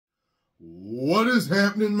What is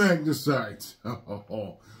happening, Magnusite?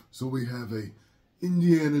 So we have a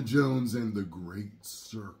Indiana Jones and the Great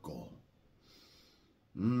Circle.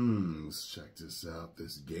 Let's check this out.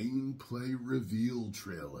 This gameplay reveal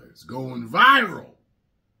trailer is going viral.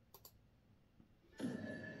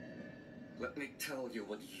 Let me tell you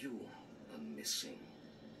what you are missing,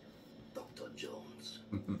 Dr. Jones.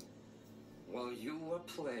 While you were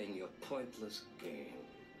playing your pointless game,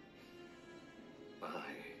 I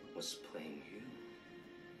was playing you.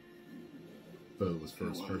 Thought it was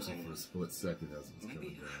first person for a split second as it was Maybe coming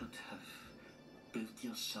you down. should have built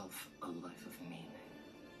yourself a life of meaning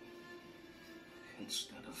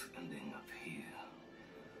instead of ending up here,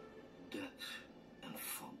 dead and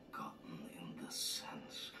forgotten in the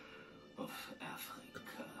sense of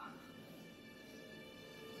Africa.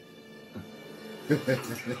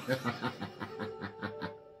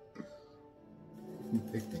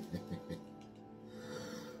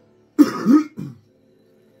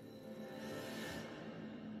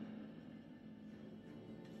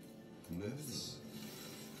 Myths,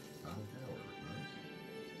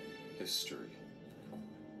 history.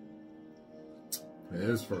 It is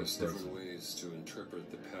There's first different person. ways to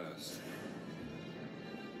interpret the past.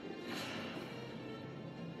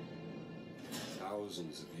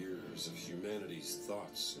 Thousands of years of humanity's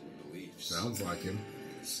thoughts and beliefs. Sounds like him.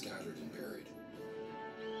 Scattered and buried.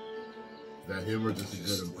 That him or just a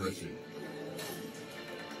good impression? waiting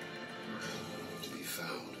to be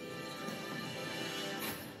found.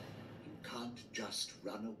 You can't just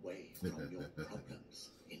run away from your problems,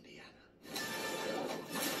 Indiana.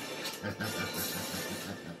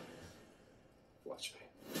 Watch me.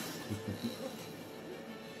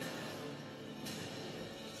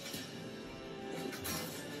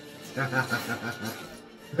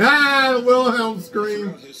 Wilhelm scream.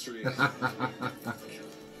 Throughout history, mankind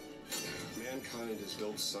has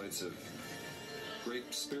built sites of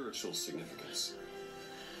great spiritual significance.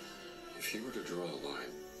 If you were to draw a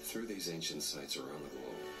line through these ancient sites around the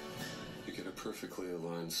globe, you get a perfectly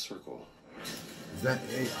aligned circle. Is that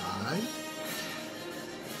AI?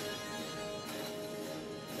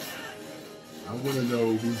 I want to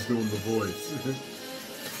know who's doing the voice.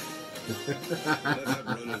 I've had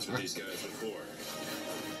run-ins with these guys before.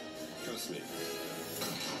 Trust me,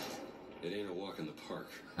 it ain't a walk in the park.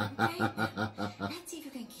 Let's see if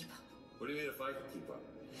you can keep up. What do you mean if I can keep up?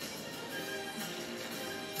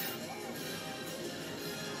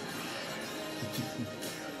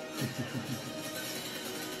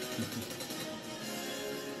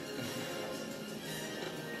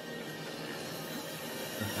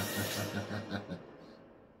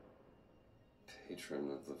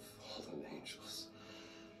 Patron of the fallen angels,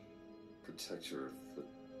 protector of the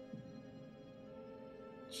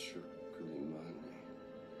tyronemagnusfanmail,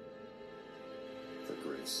 the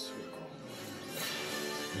Great Circle.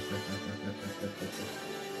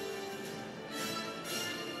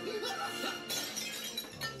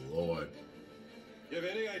 Oh, Lord. You have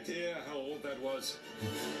any idea how old that was?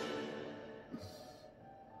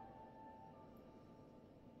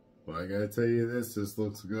 Well, I gotta tell you this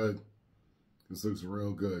looks good. This looks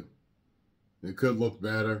real good. It could look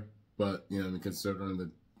better, but, you know, considering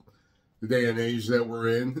the day and age that we're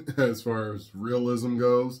in, as far as realism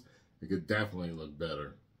goes, it could definitely look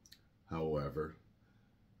better. However,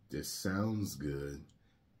 this sounds good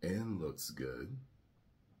and looks good,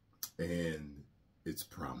 and it's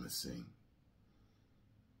promising.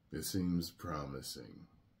 It seems promising.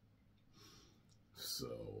 So,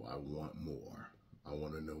 I want more. I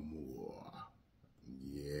want to know more.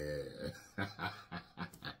 Yeah.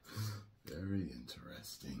 Very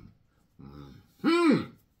interesting.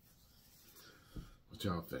 What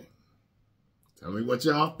y'all think? Tell me what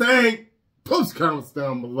y'all think. Post comments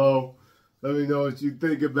down below. Let me know what you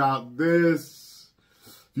think about this.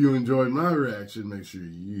 If you enjoyed my reaction, make sure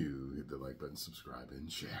you hit the like button, subscribe,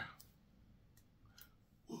 and share.